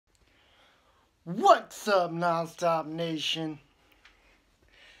What's up, Nonstop Nation?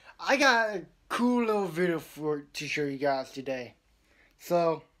 I got a cool little video to show you guys today.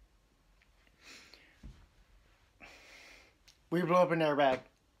 So, we blew up an airbag.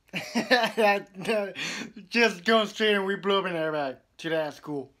 Just going straight in, we blew up an airbag. That's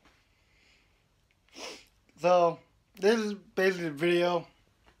cool. So, this is basically the video.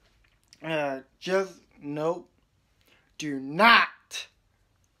 Just note, do not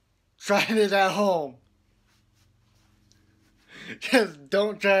try this at home. Just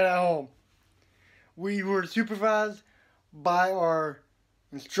don't try it at home. We were supervised by our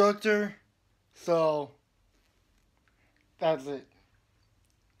instructor, so that's it.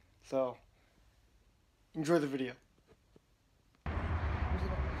 So, enjoy the video.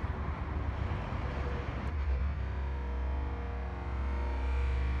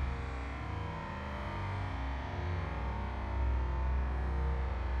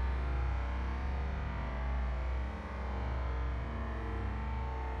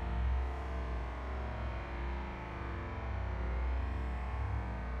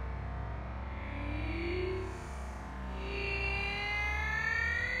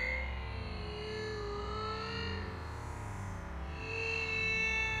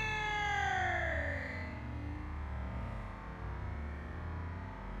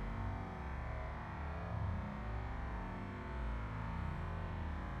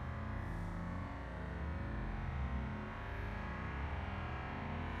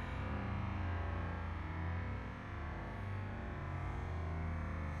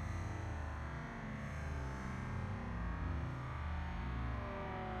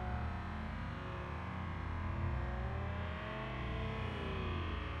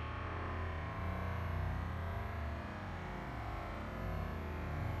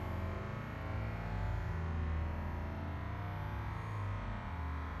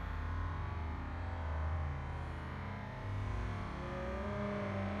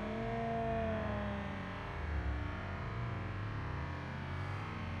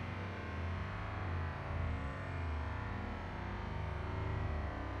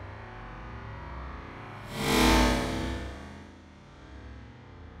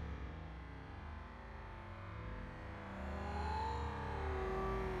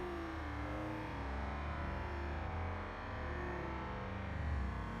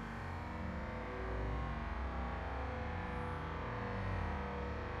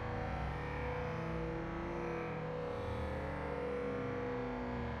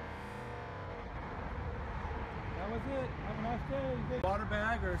 That was it. Have a nice day. Water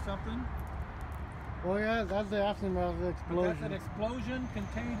bag or something. Well, yeah, that's the aftermath of the explosion. That's an explosion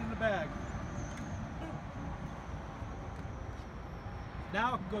contained in the bag.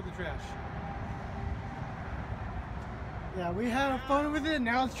 Now it can go to the trash. Yeah, we had fun with it,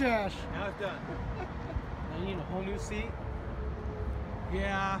 now it's trash. Now it's done. Now you need a whole new seat.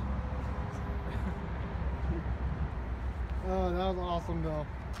 Yeah. Oh, that was awesome though.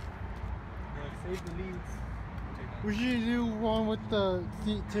 Save the leads. We should do one with the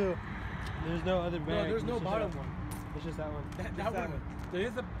seat too. There's no other bag. No, there's no bottom one. It's just that one. That one. There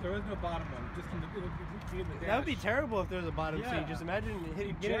is no bottom one. Just in the dash. That would be terrible if there was a bottom Yeah. seat. Just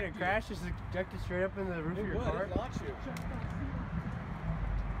imagine getting in a crash, just ejected straight up in the roof of your car. It launch you.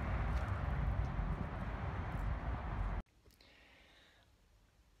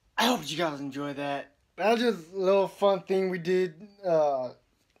 I hope you guys enjoyed that. That was just a little fun thing we did kind of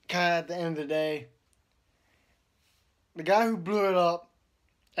at the end of the day. The guy who blew it up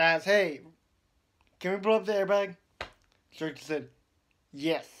asked, "Hey, can we blow up the airbag?" Instructor said,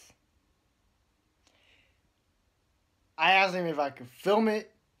 "Yes." I asked him if I could film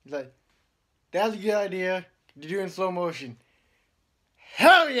it. He's like, "That's a good idea. Could you do it in slow motion?"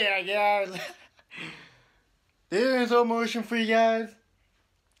 Hell yeah, guys! Did it in slow motion for you guys.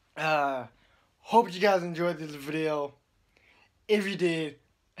 Hope you guys enjoyed this video. If you did,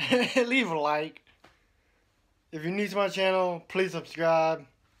 leave a like. If you're new to my channel, please subscribe.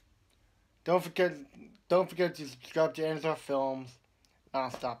 Don't forget to subscribe to NSR Films.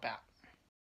 Nonstop out.